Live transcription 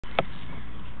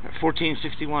At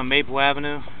 1461 Maple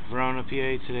Avenue, Verona, PA.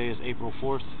 Today is April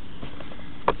 4th.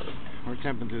 We're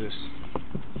attempting to do this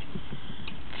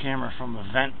camera from the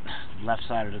vent, left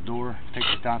side of the door. Takes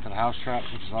it down to the house trap,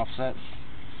 which is offset.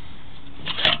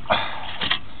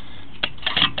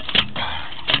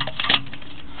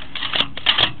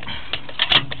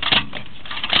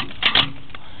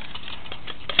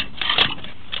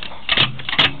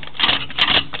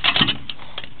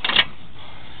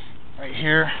 Right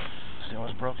here, see how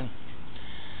it's broken?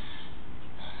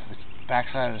 The back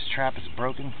side of this trap is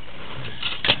broken.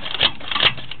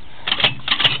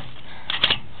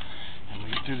 And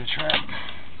we get through the trap.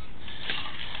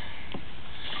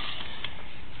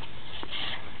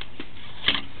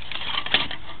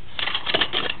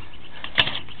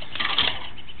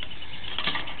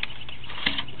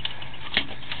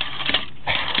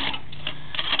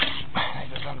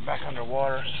 It goes back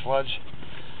underwater, sludge.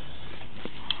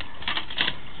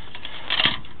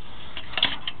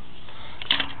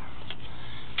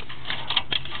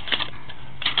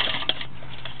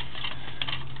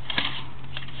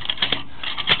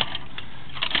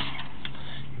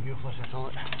 Flush that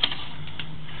toilet.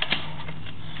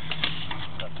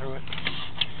 Got through it.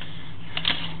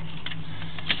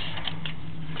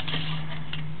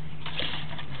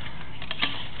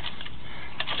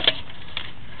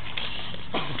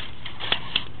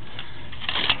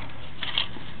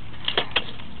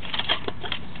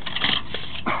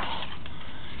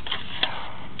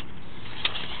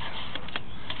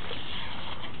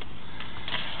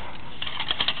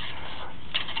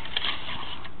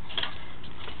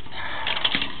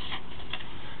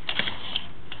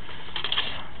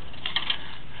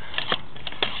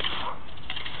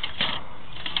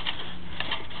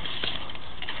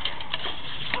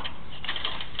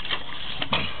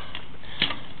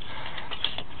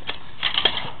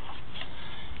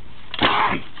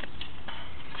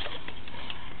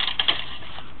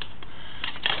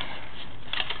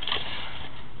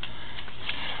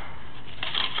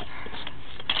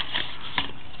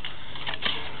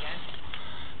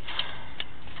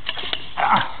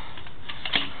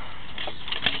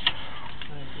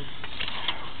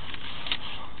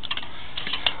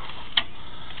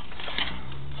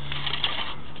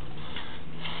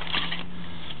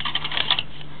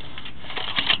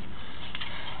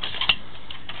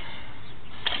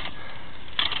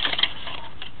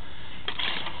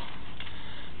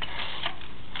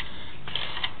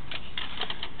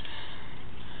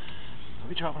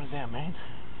 We dropping it down, man.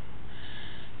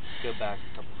 Go back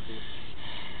a couple feet.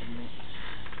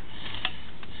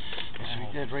 Yes, we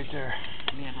did right there.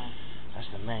 Manhole. That's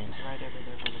the main. Right over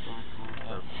there where the black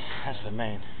hole is. That's the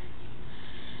main.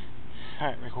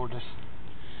 Alright, record this.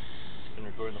 Been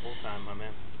recording the whole time, my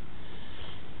man.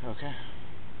 Okay.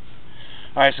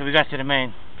 Alright, so we got to the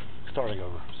main. Start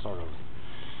over.